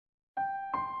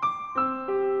How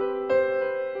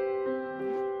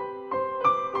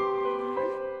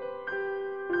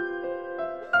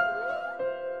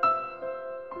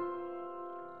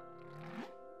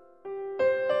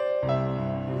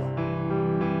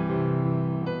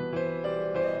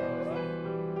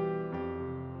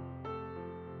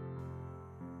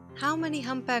many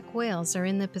humpback whales are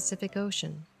in the Pacific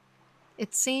Ocean?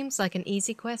 It seems like an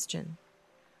easy question.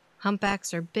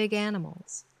 Humpbacks are big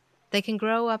animals. They can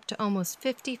grow up to almost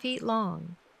 50 feet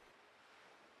long.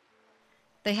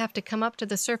 They have to come up to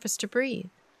the surface to breathe.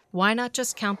 Why not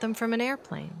just count them from an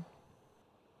airplane?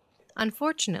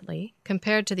 Unfortunately,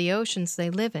 compared to the oceans they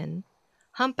live in,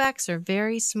 humpbacks are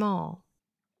very small.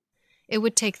 It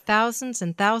would take thousands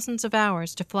and thousands of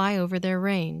hours to fly over their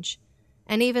range,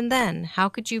 and even then, how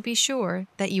could you be sure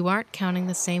that you aren't counting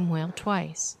the same whale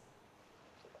twice?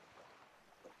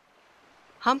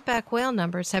 Humpback whale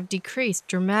numbers have decreased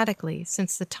dramatically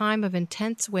since the time of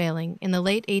intense whaling in the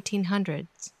late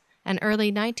 1800s and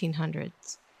early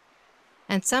 1900s,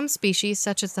 and some species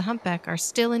such as the humpback are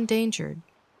still endangered.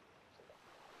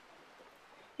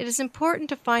 It is important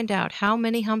to find out how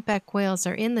many humpback whales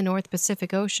are in the North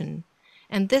Pacific Ocean,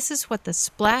 and this is what the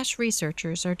SPLASH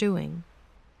researchers are doing.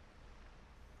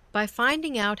 By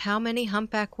finding out how many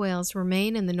humpback whales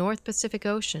remain in the North Pacific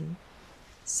Ocean,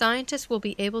 scientists will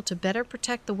be able to better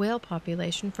protect the whale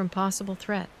population from possible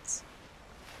threats.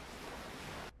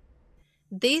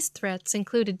 These threats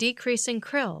include a decrease in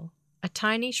krill, a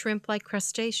tiny shrimp-like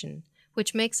crustacean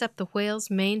which makes up the whale's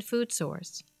main food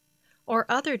source, or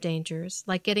other dangers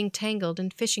like getting tangled in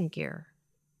fishing gear.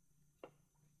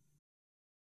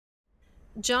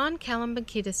 John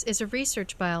Kalimbakidis is a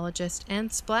research biologist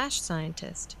and SPLASH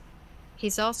scientist.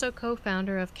 He's also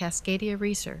co-founder of Cascadia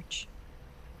Research.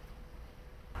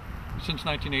 Since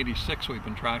 1986, we've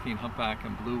been tracking humpback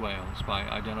and blue whales by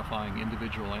identifying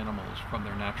individual animals from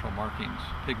their natural markings,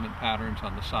 pigment patterns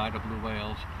on the side of blue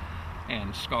whales,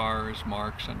 and scars,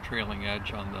 marks, and trailing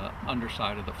edge on the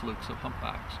underside of the flukes of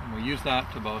humpbacks. And we use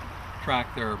that to both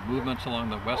track their movements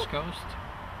along the west coast,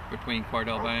 between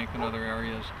Cordell Bank and other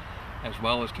areas, as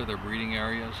well as to their breeding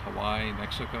areas, Hawaii,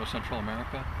 Mexico, Central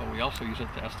America. But we also use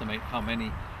it to estimate how many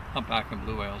humpback and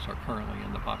blue whales are currently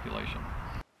in the population.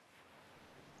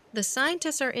 The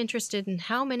scientists are interested in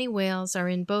how many whales are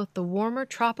in both the warmer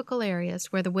tropical areas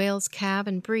where the whales calve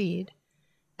and breed,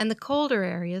 and the colder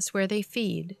areas where they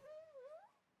feed.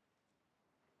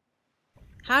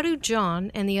 How do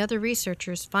John and the other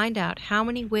researchers find out how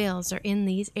many whales are in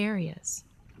these areas?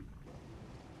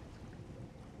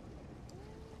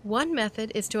 One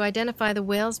method is to identify the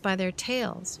whales by their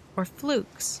tails, or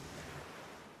flukes.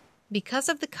 Because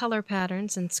of the color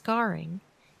patterns and scarring,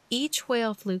 each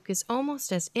whale fluke is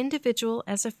almost as individual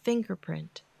as a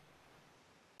fingerprint.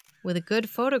 With a good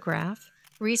photograph,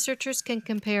 researchers can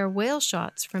compare whale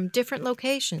shots from different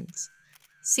locations,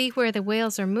 see where the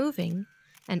whales are moving,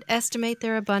 and estimate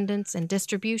their abundance and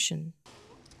distribution.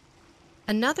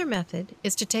 Another method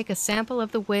is to take a sample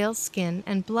of the whale's skin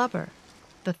and blubber,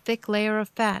 the thick layer of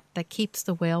fat that keeps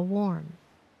the whale warm.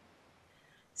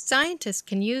 Scientists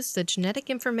can use the genetic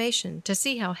information to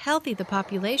see how healthy the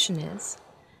population is,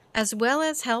 as well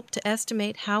as help to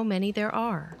estimate how many there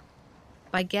are.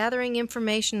 By gathering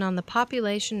information on the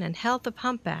population and health of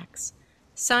humpbacks,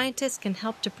 scientists can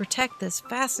help to protect this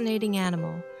fascinating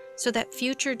animal so that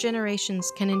future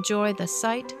generations can enjoy the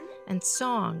sight and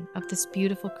song of this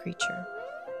beautiful creature.